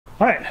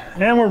Alright,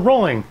 and we're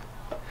rolling.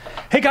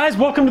 Hey guys,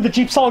 welcome to the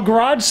JeepSolid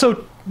garage.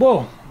 So,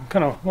 whoa, I'm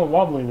kind of a little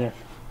wobbly there.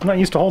 I'm not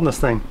used to holding this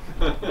thing.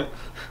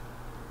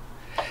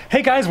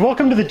 Hey guys,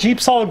 welcome to the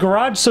JeepSolid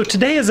garage. So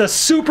today is a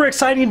super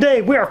exciting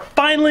day. We are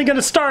finally going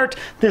to start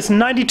this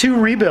 92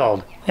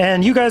 rebuild.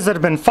 And you guys that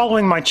have been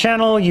following my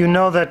channel, you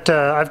know that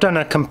I've done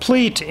a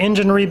complete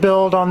engine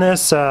rebuild on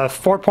this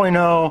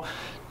 4.0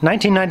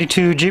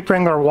 1992 Jeep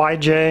Wrangler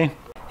YJ.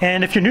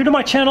 And if you're new to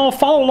my channel,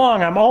 follow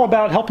along. I'm all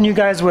about helping you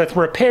guys with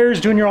repairs,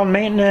 doing your own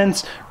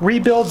maintenance,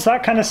 rebuilds,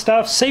 that kind of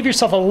stuff. Save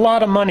yourself a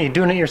lot of money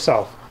doing it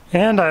yourself.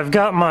 And I've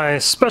got my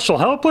special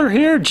helper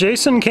here.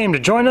 Jason came to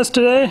join us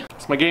today.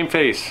 It's my game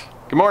face.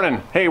 Good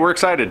morning. Hey, we're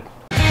excited.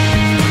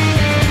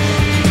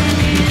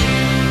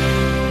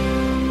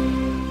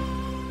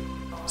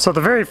 So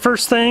the very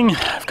first thing,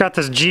 I've got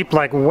this Jeep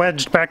like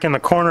wedged back in the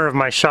corner of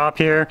my shop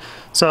here.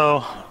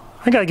 So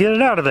I gotta get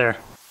it out of there.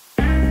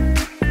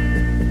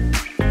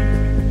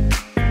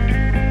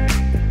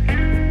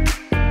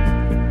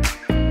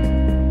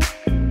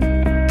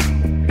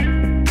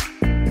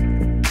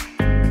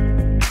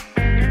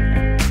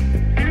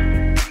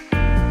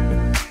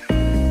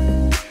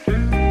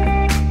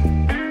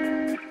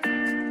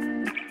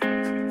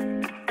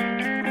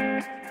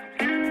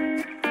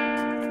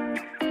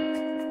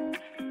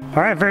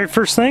 Alright, very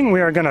first thing,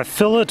 we are going to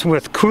fill it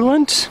with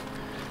coolant.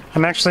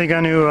 I'm actually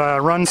going to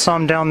run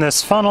some down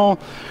this funnel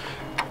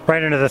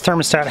right into the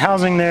thermostat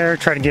housing there,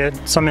 try to get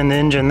some in the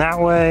engine that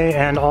way,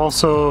 and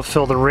also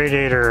fill the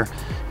radiator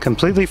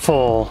completely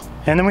full.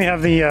 And then we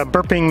have the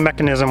burping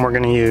mechanism we're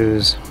going to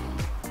use.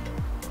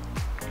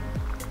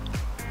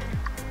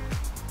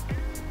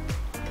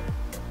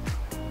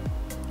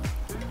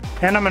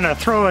 And I'm going to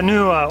throw a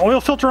new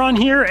oil filter on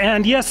here,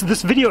 and yes,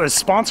 this video is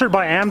sponsored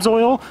by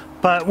AMSOIL,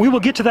 but we will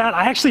get to that.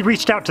 I actually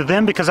reached out to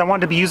them because I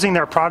wanted to be using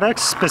their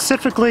products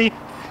specifically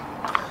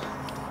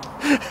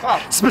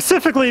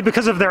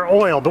because of their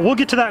oil, but we'll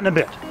get to that in a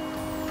bit.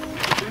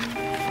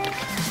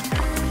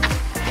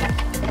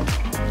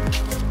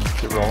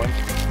 Is it rolling?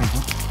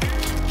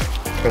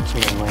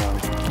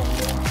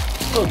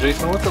 So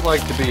Jason, what's it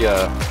like to be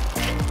a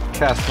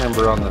cast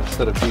member on the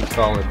set of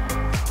JeepSolid?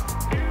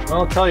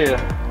 Well, I'll tell you,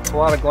 it's a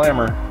lot of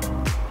glamour.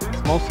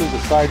 It's mostly the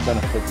side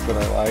benefits that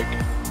I like.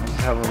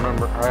 I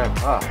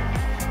just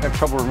I have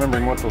trouble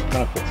remembering what those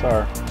benefits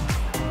are.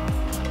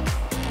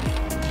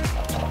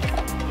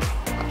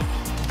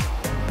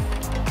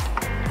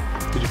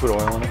 Did you put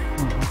oil in it?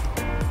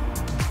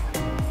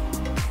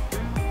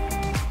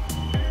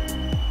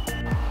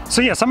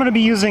 So yes, I'm going to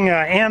be using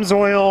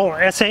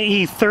AMSOIL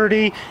SAE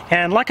 30,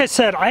 and like I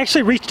said, I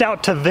actually reached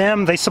out to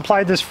them. They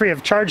supplied this free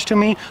of charge to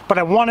me, but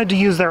I wanted to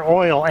use their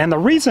oil, and the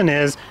reason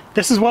is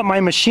this is what my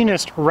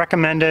machinist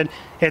recommended.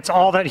 It's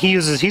all that he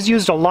uses. He's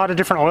used a lot of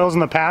different oils in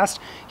the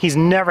past. He's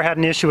never had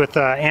an issue with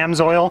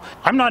AMSOIL.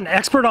 I'm not an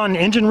expert on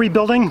engine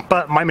rebuilding,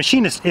 but my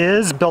machinist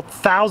is, built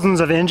thousands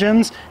of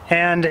engines,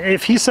 and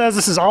if he says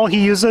this is all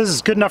he uses,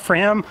 is good enough for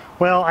him,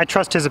 well, I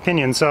trust his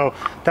opinion, so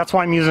that's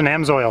why I'm using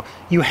AMSOIL.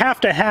 You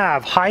have to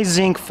have high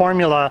zinc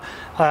formula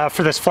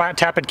for this flat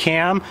tappet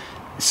cam.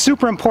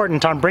 Super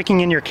important on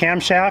breaking in your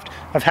camshaft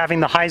of having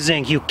the high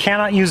zinc. You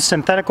cannot use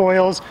synthetic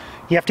oils.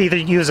 You have to either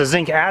use a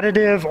zinc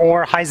additive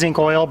or high zinc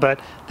oil, but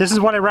this is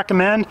what I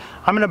recommend.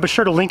 I'm going to be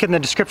sure to link it in the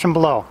description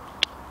below.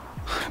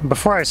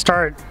 Before I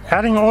start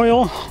adding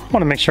oil, I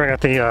want to make sure I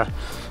got the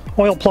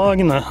oil plug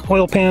in the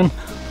oil pan.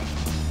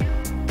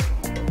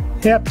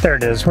 Yep, there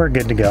it is. We're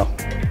good to go.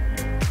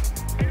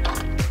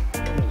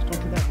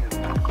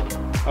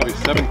 Probably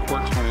 7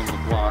 quarts went in the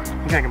block.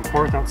 I think I can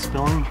pour without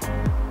spilling.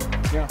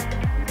 Yeah.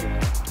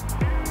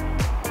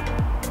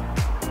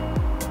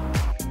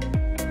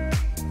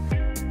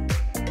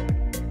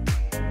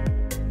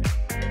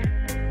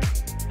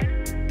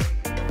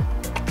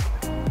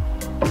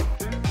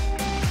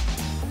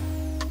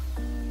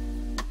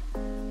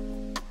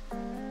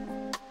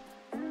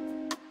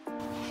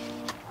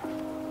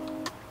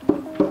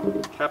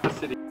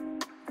 Capacity.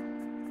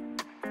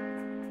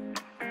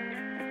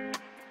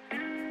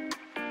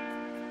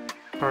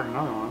 Start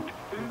another one.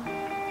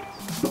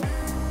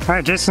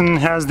 Alright, Jason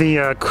has the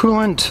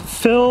coolant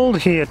filled.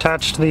 He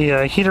attached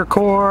the heater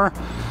core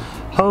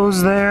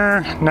hose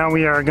there. Now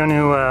we are going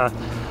to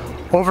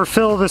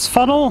overfill this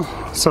funnel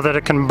so that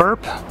it can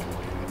burp.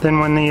 Then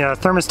when the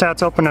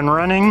thermostat's open and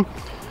running,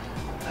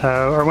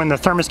 or when the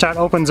thermostat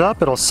opens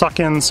up, it'll suck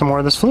in some more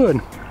of this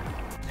fluid.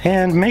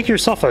 And make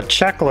yourself a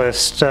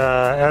checklist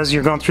as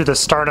you're going through the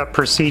startup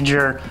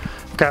procedure.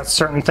 I've got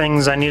certain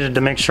things I needed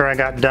to make sure I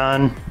got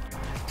done.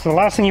 So the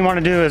last thing you want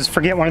to do is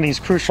forget one of these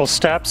crucial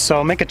steps.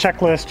 So make a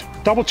checklist,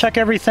 double check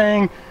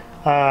everything.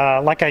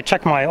 Like I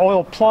check my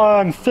oil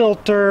plug,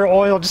 filter,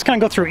 oil, just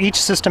kind of go through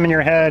each system in your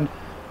head,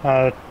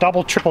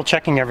 double, triple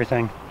checking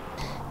everything.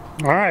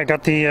 All right,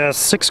 got the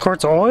 6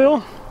 quarts of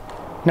oil.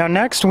 Now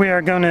next we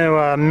are going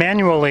to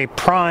manually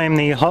prime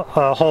the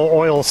whole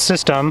oil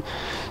system.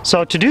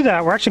 So to do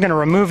that, we're actually going to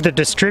remove the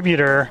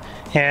distributor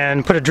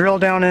and put a drill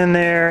down in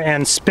there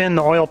and spin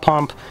the oil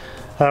pump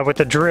with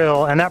the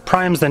drill, and that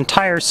primes the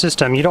entire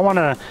system. You don't want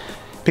to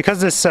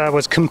because this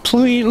was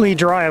completely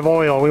dry of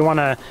oil, we want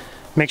to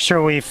make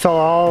sure we fill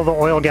all the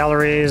oil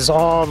galleries,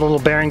 all the little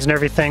bearings and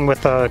everything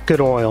with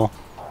good oil.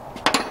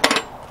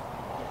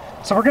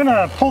 So we're going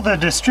to pull the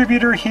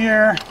distributor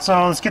here.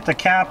 So let's get the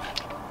cap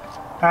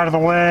out of the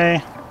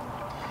way,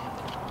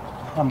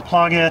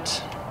 unplug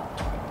it.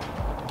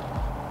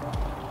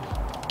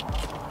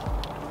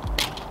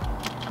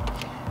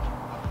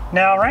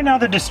 Now, right now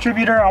the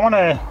distributor, I want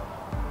to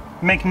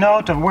make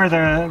note of where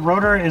the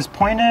rotor is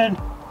pointed.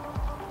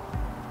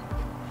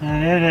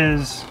 And it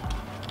is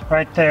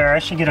right there. I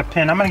should get a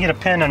pin. I'm going to get a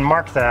pin and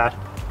mark that.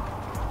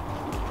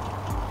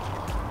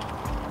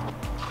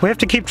 We have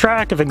to keep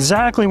track of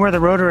exactly where the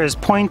rotor is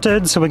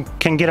pointed so we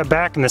can get it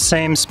back in the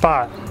same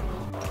spot.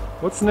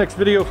 What's the next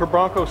video for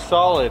Bronco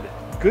Solid?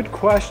 Good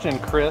question,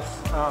 Chris.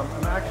 I'm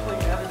actually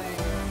editing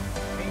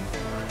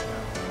painting right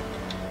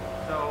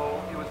now.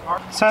 So it was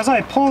hard. So as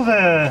I pull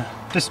the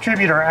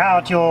distributor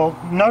out, you'll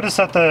notice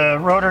that the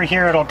rotor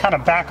here, it'll kind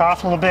of back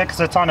off a little bit because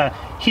it's on a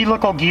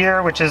helical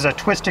gear, which is a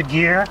twisted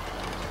gear.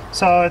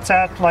 So it's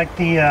at like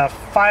the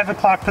 5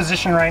 o'clock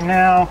position right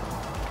now.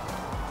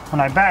 When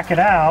I back it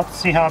out,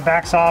 see how it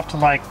backs off to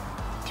like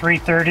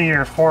 3:30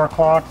 or 4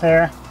 o'clock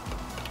there.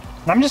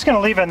 And I'm just going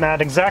to leave it in that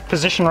exact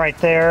position right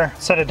there,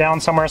 set it down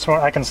somewhere so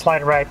I can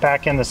slide it right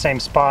back in the same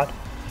spot.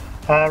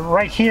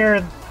 Right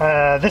here,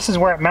 this is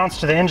where it mounts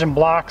to the engine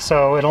block,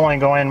 so it'll only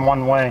go in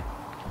one way.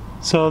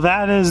 So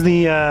that is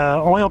the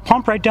oil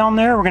pump right down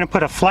there. We're going to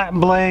put a flat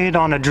blade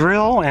on a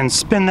drill and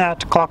spin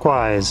that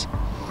clockwise.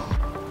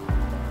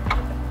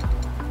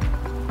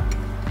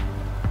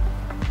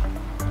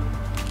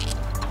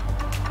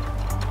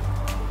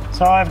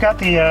 So I've got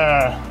the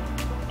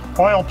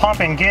oil pump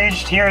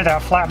engaged here,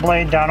 that flat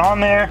blade down on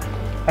there.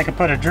 I could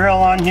put a drill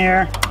on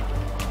here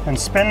and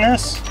spin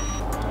this.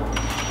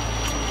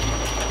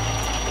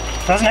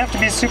 Doesn't have to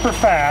be super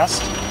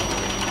fast.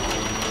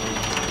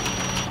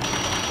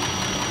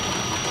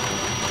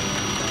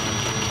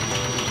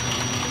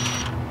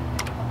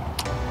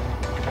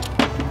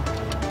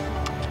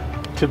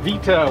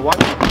 Tavita, what?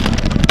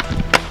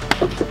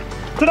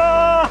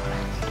 Ta-da!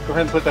 Go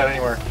ahead and put that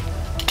anywhere.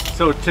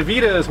 So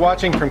Tavita is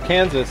watching from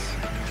Kansas.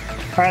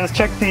 All right, let's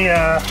check the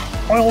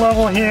oil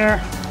level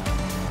here.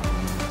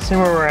 See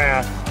where we're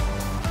at.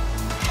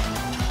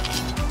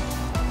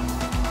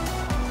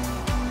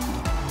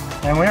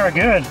 And we are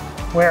good.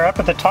 We're up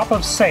at the top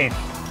of safe.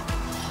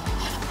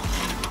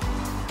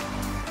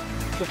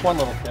 Just one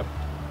little tip.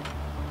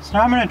 So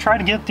now I'm going to try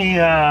to get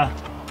the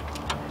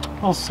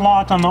little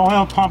slot on the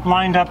oil pump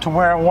lined up to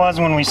where it was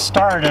when we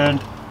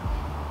started,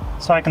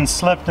 so I can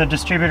slip the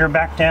distributor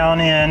back down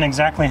in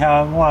exactly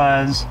how it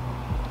was.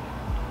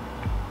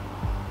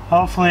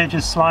 Hopefully it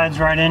just slides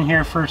right in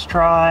here first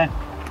try.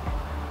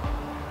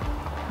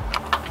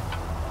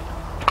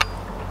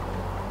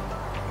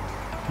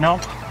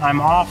 Nope, I'm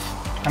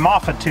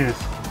off a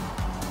tooth.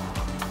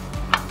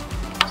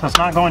 So it's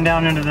not going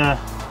down into the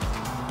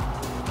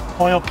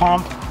oil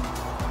pump.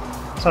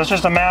 So it's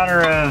just a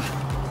matter of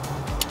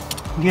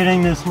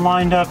getting this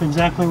lined up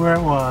exactly where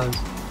it was.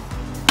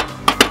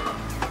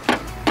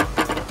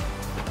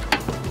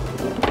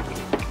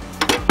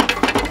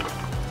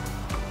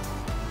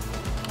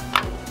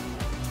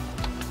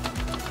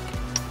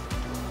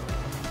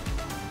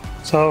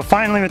 So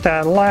finally, with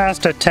that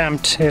last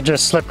attempt, it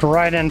just slipped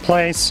right in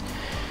place.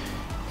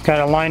 Got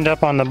it lined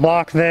up on the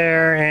block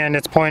there, and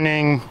it's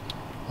pointing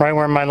right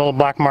where my little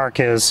black mark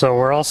is, so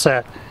we're all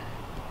set.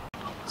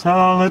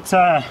 So let's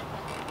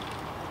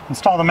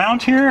install the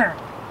mount here.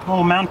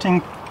 Little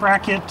mounting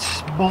bracket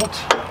bolt.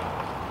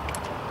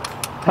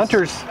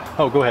 Hunters.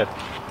 Oh, go ahead.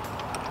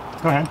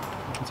 Go ahead.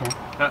 That's all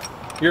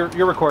right.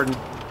 You're recording.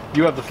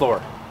 You have the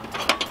floor.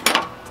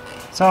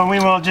 So we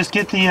will just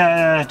get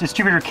the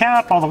distributor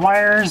cap, all the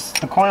wires,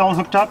 the coil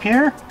hooked up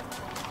here,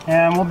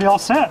 and we'll be all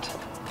set.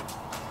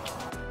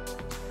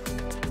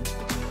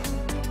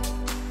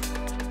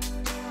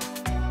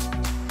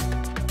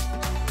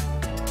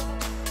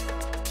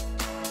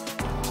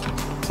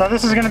 So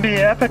this is going to be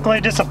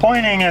epically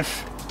disappointing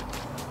if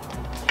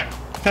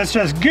it's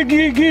just I'm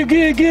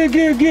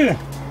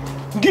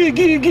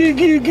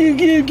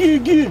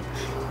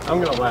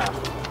gonna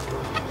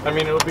laugh. I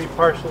mean, it'll be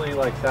partially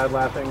like sad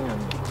laughing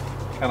and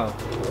kind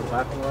of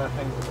laughing,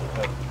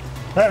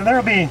 but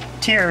there'll be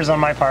tears on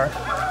my part.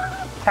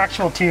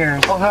 Actual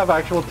tears. I'll have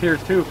actual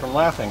tears too from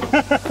laughing.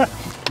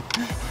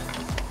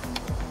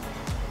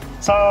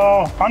 So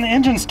on the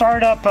engine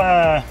startup,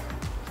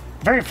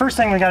 very first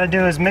thing we got to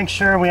do is make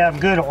sure we have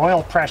good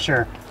oil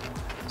pressure.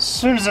 As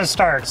soon as it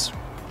starts,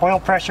 oil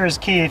pressure is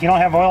key. If you don't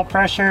have oil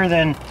pressure,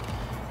 then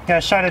you got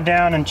to shut it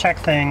down and check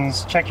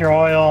things. Check your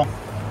oil.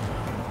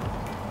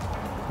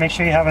 Make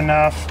sure you have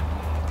enough.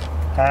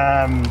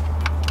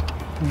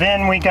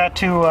 Then we got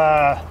to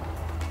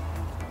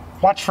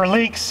watch for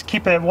leaks.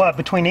 Keep it, what,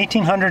 between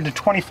 1800 to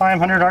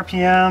 2500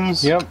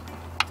 RPMs. Yep.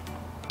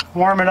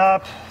 Warm it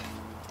up.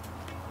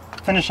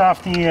 Finish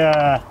off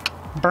the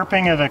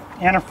burping of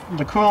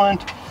the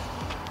coolant.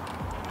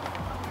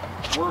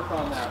 Work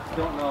on that.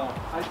 Don't know.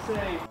 I'd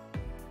say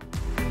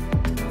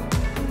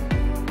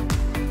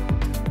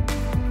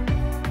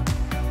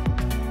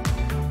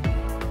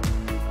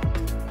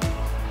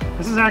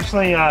This is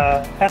actually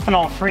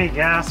ethanol-free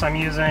gas I'm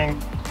using.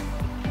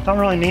 Don't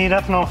really need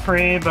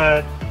ethanol-free,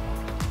 but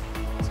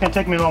it's gonna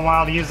take me a little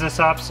while to use this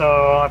up,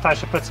 so I thought I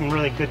should put some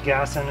really good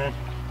gas in it.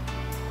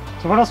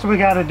 So what else do we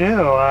gotta do?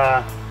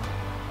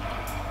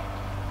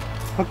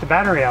 Hook the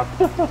battery up.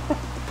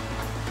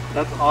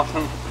 That's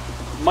awesome.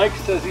 Mike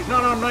says he's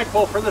not on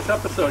NyQuil for this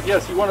episode.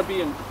 Yes, you want to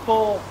be in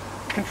full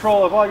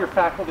control of all your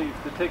faculties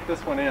to take this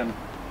one in.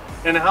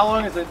 And how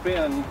long has it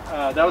been?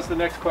 That was the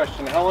next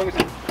question. How long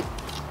has it?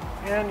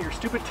 And your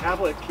stupid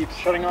tablet keeps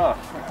shutting off.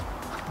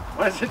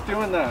 Why is it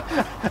doing that?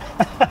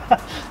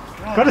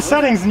 God, go to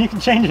settings and you can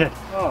change it.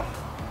 Oh.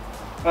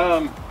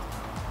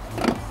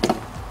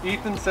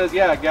 Ethan says,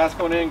 yeah, gas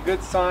going in,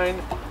 good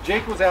sign.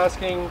 Jake was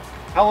asking,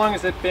 how long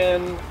has it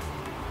been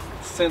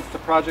since the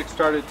project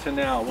started to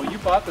now? Well, you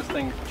bought this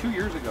thing 2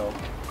 years ago.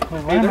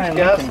 Well, hey, there's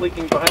gas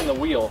leaking behind the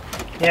wheel.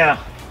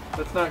 Yeah.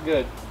 That's not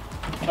good.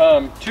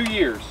 2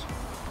 years.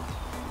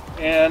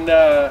 And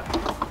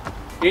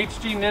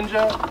HD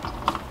Ninja,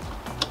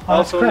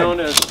 also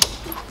known as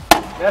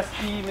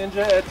SD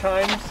Ninja at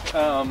times.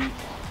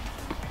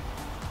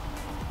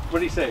 What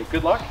do you say?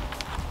 Good luck?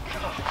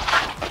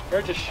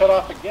 Air just shut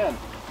off again.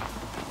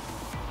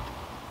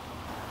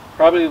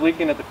 Probably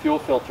leaking at the fuel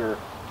filter,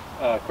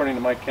 according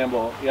to Mike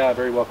Campbell. Yeah,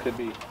 very well could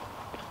be.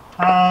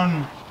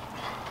 Because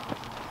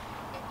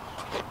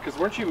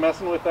weren't you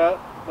messing with that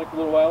like a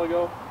little while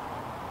ago?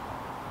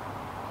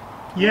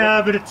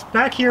 Yeah, but it's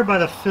back here by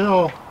the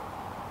fill.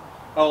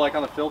 Oh, like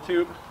on the fill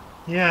tube?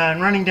 Yeah,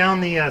 and running down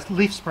the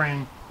leaf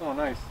spring. Oh,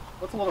 nice.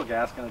 What's a little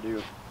gas gonna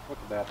do? What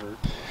could that hurt?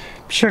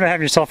 Be sure to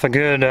have yourself a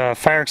good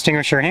fire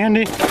extinguisher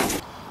handy.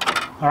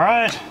 All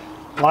right,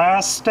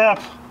 last step.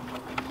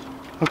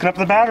 Hooking up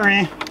the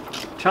battery.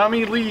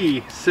 Tommy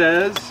Lee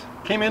says,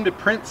 came in to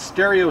print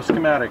stereo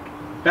schematic.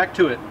 Back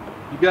to it.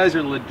 You guys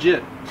are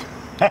legit.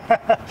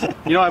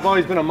 You know, I've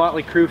always been a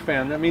Motley Crue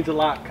fan. That means a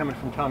lot coming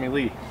from Tommy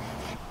Lee.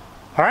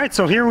 All right,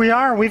 so here we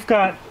are. We've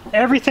got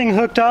everything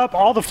hooked up,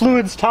 all the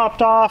fluids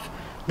topped off.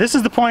 This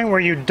is the point where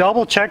you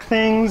double check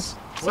things.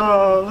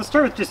 So let's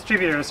start with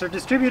distributor. So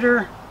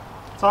distributor,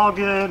 it's all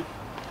good.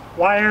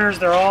 Wires,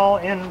 they're all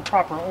in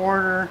proper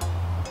order.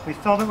 We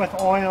filled it with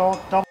oil.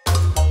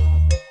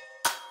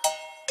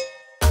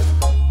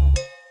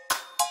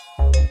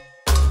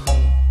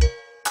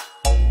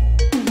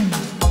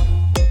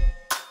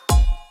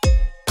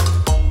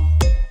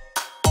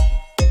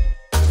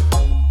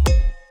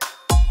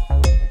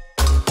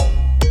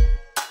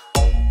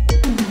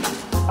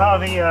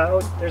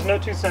 There's no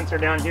 2 sensor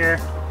down here.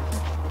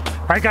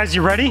 All right, guys,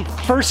 you ready?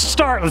 First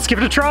start, let's give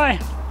it a try.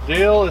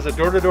 Dale is a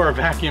door-to-door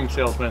vacuum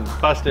salesman.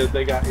 Busted,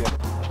 they got you.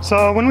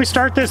 So when we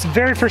start this,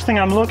 very first thing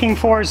I'm looking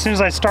for as soon as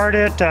I start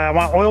it, I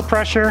want oil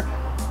pressure.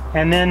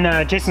 And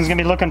then Jason's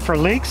gonna be looking for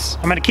leaks.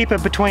 I'm gonna keep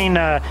it between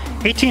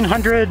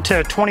 1800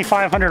 to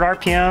 2500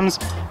 RPMs,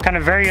 kind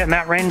of vary it in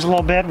that range a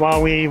little bit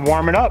while we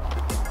warm it up.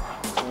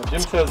 Well,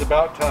 Jim says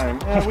about time.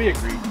 Yeah, we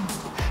agree.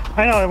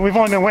 I know, we've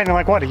only been waiting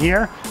like, what, a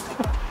year?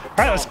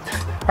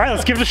 All right,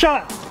 let's give it a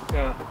shot.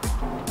 Yeah.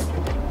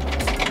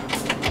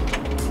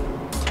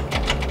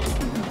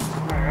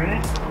 All right, ready?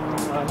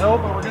 No,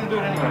 but we're gonna do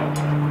it anyway.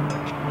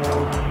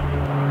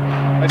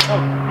 Let's go.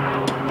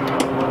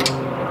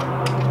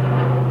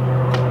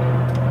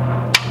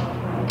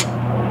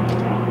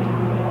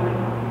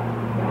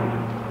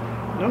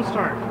 No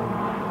start.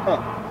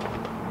 Huh.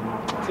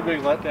 That's a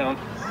big letdown.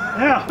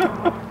 Yeah.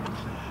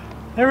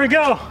 There we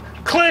go.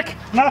 Click.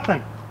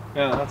 Nothing.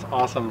 Yeah, that's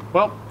awesome.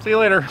 Well, see you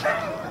later.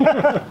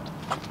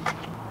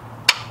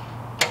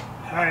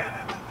 All right.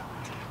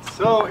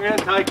 So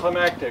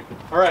anticlimactic.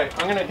 All right,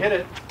 I'm gonna hit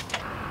it.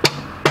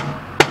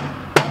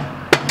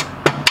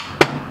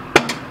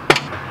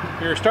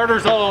 Your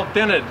starter's all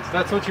dented.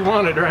 That's what you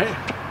wanted, right?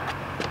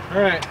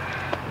 All right.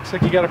 Looks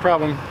like you got a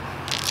problem.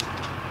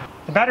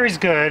 The battery's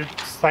good.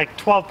 It's like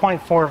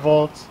 12.4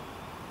 volts.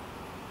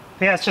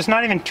 But yeah, it's just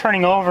not even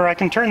turning over. I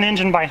can turn the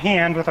engine by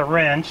hand with a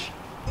wrench.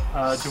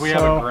 Do we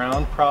have a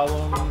ground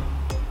problem?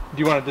 Do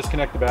you want to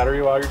disconnect the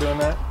battery while you're doing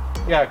that?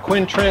 Yeah,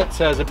 Quinn Trent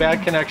says a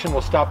bad connection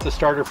will stop the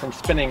starter from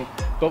spinning,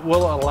 but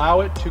will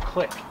allow it to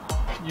click.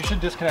 You should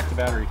disconnect the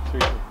battery,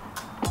 seriously.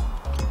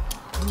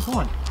 Where are you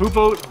going? Who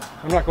vote?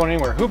 I'm not going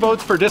anywhere. Who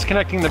votes for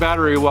disconnecting the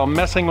battery while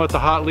messing with the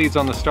hot leads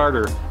on the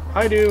starter?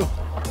 I do.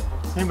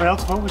 Does anybody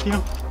else vote with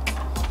you?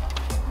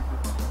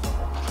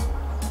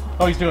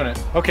 Oh, he's doing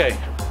it. Okay.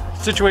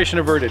 Situation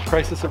averted.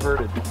 Crisis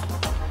averted.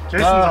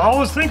 Jason's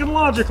always thinking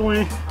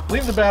logically.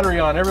 Leave the battery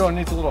on. Everyone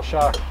needs a little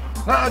shock.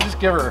 Nah, just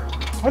give her.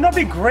 Wouldn't that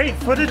be great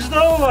footage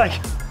though? Like,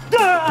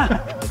 ah!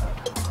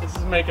 This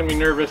is making me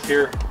nervous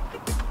here.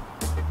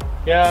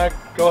 Yeah,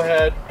 go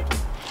ahead.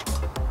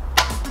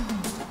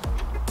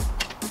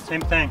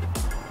 Same thing.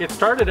 It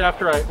started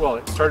after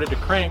it started to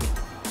crank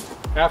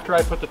after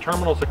I put the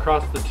terminals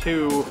across the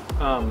two.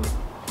 All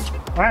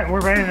right,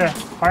 we're ready to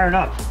fire it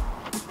up.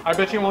 I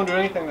bet you won't do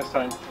anything this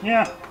time.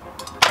 Yeah.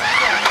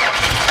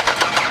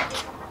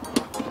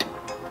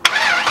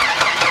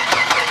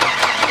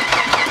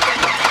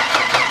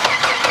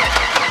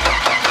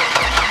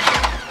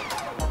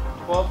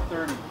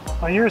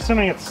 Oh, you're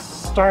assuming it's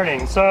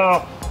starting.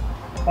 So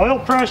oil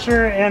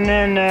pressure and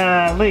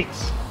then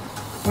leaks.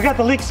 We got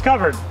the leaks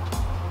covered.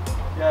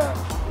 Yeah,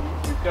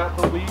 we've got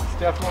the leaks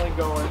definitely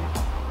going.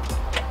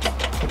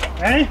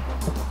 Ready?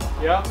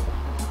 Yeah.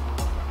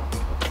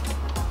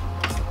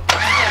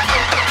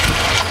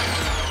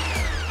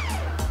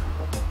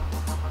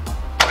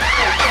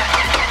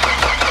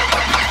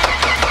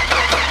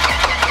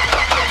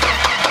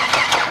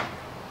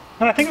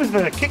 No, I think it was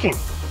the kicking.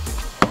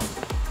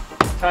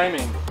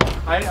 Timing.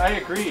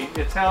 I agree.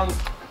 It sounds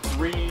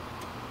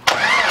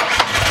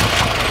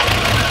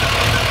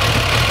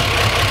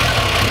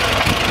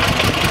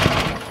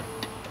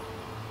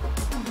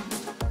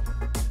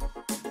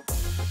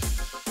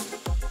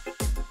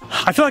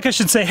I feel like I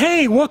should say,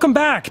 hey, welcome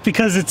back,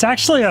 because it's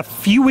actually a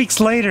few weeks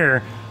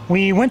later.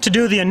 We went to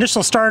do the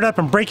initial startup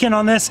and break in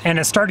on this, and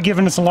it started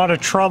giving us a lot of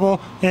trouble.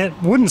 It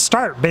wouldn't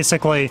start,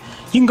 basically.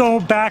 You can go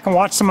back and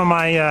watch some of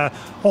my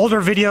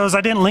older videos.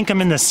 I didn't link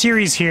them in the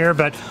series here,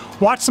 but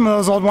watch some of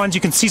those old ones.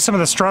 You can see some of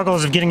the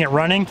struggles of getting it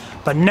running,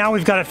 but now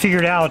we've got it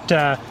figured out.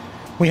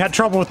 We had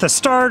trouble with the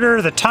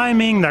starter, the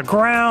timing, the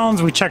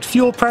grounds. We checked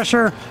fuel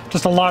pressure,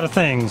 just a lot of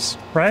things,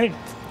 right?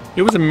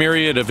 It was a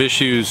myriad of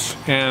issues,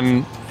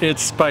 and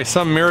it's by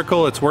some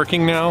miracle it's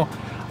working now.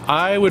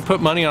 I would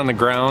put money on the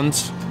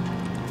grounds.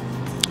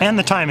 And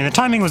the timing. The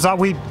timing was all,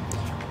 we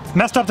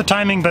messed up the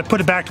timing, but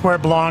put it back to where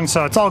it belongs,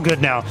 so it's all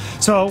good now.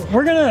 So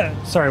we're gonna,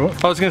 sorry.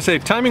 I was gonna say,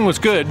 timing was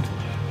good,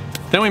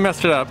 then we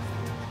messed it up,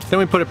 then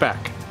we put it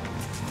back.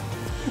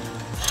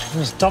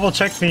 Just double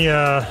check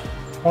the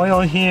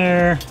oil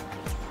here.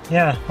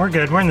 Yeah, we're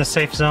good. We're in the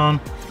safe zone.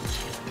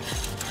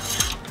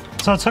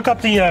 So let's hook up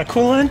the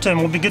coolant and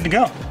we'll be good to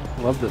go.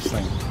 Love this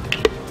thing.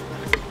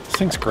 This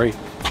thing's great.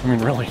 I mean,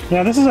 really.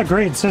 Yeah, this is a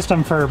great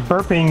system for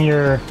burping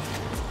your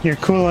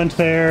coolant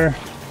there.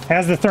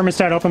 As the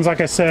thermostat opens,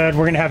 like I said,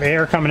 we're gonna have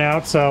air coming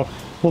out, so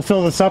we'll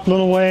fill this up a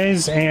little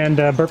ways and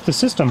burp the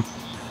system.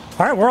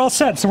 All right, we're all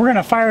set, so we're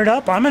gonna fire it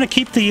up. I'm gonna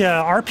keep the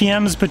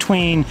RPMs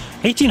between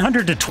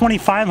 1800 to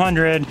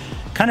 2500,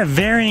 kind of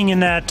varying in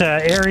that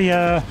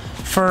area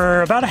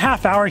for about a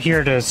half hour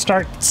here to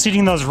start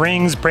seating those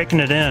rings, breaking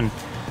it in.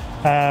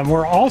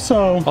 We're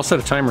also... I'll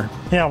set a timer.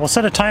 Yeah, we'll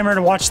set a timer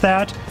to watch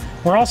that.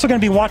 We're also going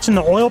to be watching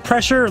the oil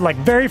pressure, like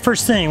very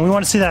first thing. We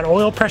want to see that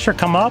oil pressure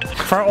come up.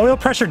 If our oil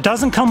pressure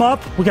doesn't come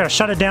up, we got to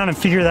shut it down and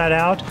figure that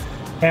out.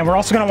 And we're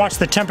also going to watch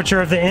the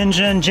temperature of the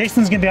engine.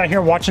 Jason's going to be out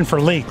here watching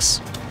for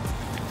leaks.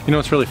 You know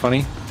what's really funny?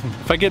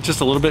 If I get just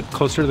a little bit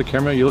closer to the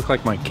camera, you look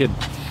like my kid.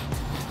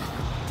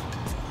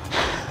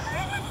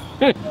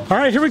 All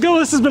right, here we go.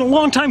 This has been a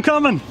long time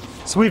coming.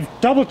 So we've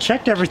double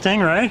checked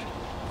everything, right?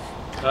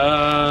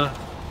 I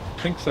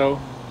think so.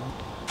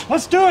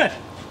 Let's do it.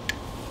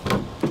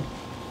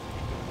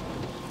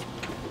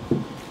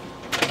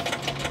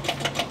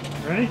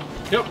 Ready?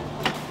 Yep.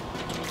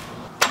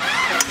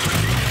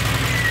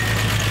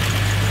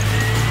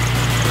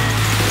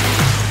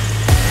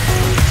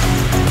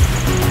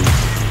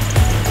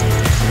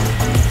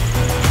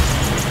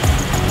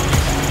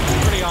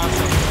 Pretty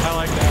awesome. I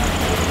like that.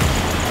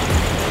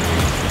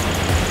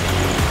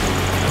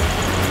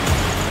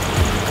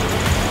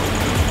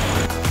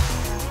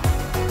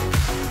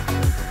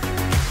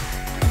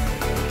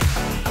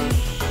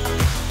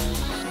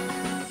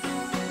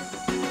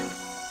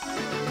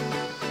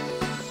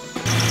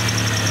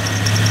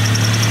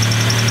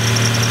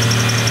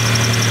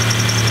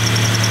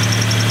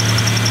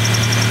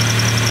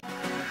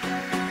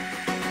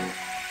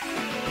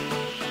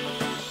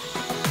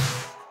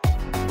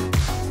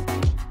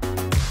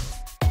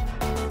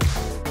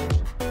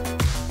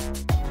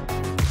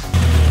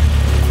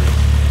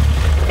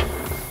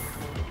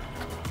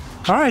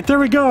 All right, there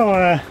we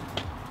go.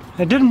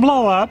 It didn't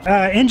blow up.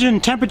 Engine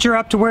temperature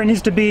up to where it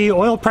needs to be.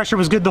 Oil pressure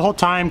was good the whole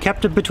time.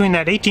 Kept it between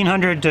that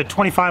 1800 to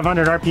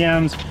 2500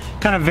 RPMs.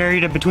 Kind of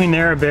varied it between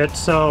there a bit.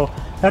 So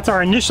that's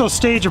our initial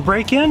stage of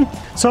break-in.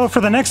 So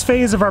for the next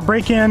phase of our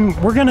break-in,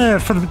 we're gonna,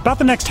 for about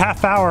the next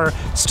half hour,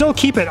 still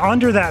keep it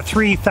under that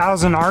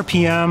 3000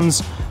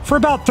 RPMs for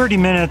about 30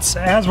 minutes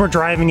as we're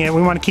driving it.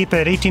 We want to keep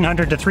it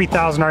 1800 to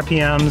 3000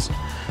 RPMs.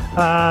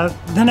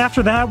 Then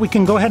after that, we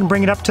can go ahead and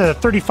bring it up to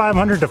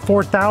 3500 to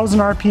 4000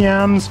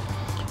 RPMs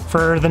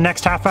for the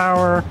next half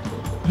hour.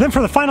 Then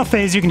for the final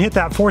phase, you can hit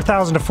that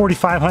 4000 to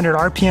 4500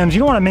 RPMs. You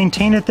don't want to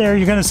maintain it there.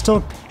 You're going to still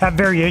have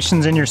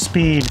variations in your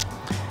speed.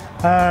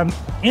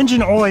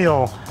 Engine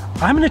oil.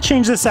 I'm going to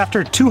change this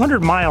after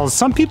 200 miles.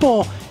 Some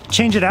people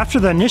change it after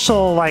the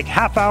initial like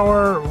half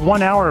hour,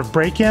 1 hour of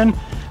break-in.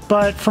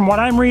 But from what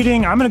I'm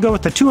reading, I'm going to go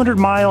with the 200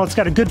 mile. It's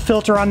got a good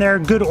filter on there,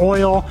 good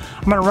oil.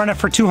 I'm going to run it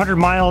for 200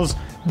 miles.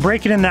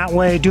 Break it in that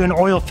way, do an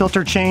oil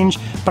filter change,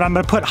 but I'm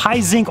going to put high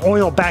zinc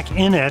oil back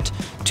in it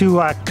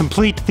to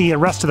complete the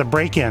rest of the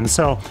break-in.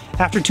 So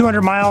after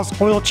 200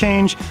 miles, oil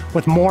change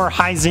with more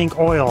high zinc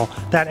oil,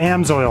 that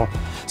AMS oil.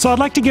 So I'd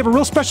like to give a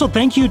real special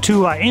thank you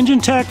to Engine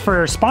Tech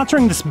for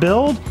sponsoring this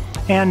build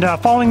and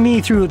following me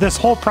through this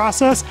whole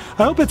process.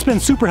 I hope it's been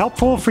super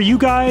helpful for you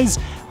guys.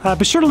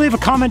 Be sure to leave a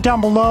comment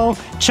down below.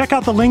 Check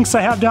out the links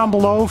I have down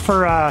below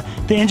for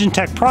the Engine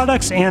Tech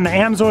products and the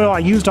AMS oil I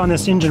used on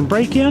this engine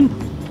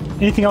break-in.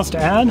 Anything else to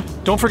add?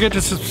 Don't forget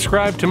to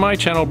subscribe to my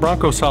channel,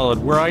 JeepSolid,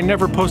 where I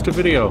never post a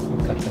video. See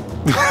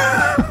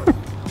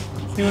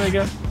what I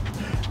got?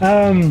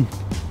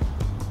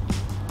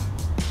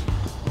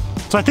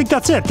 So I think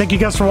that's it. Thank you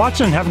guys for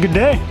watching. Have a good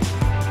day.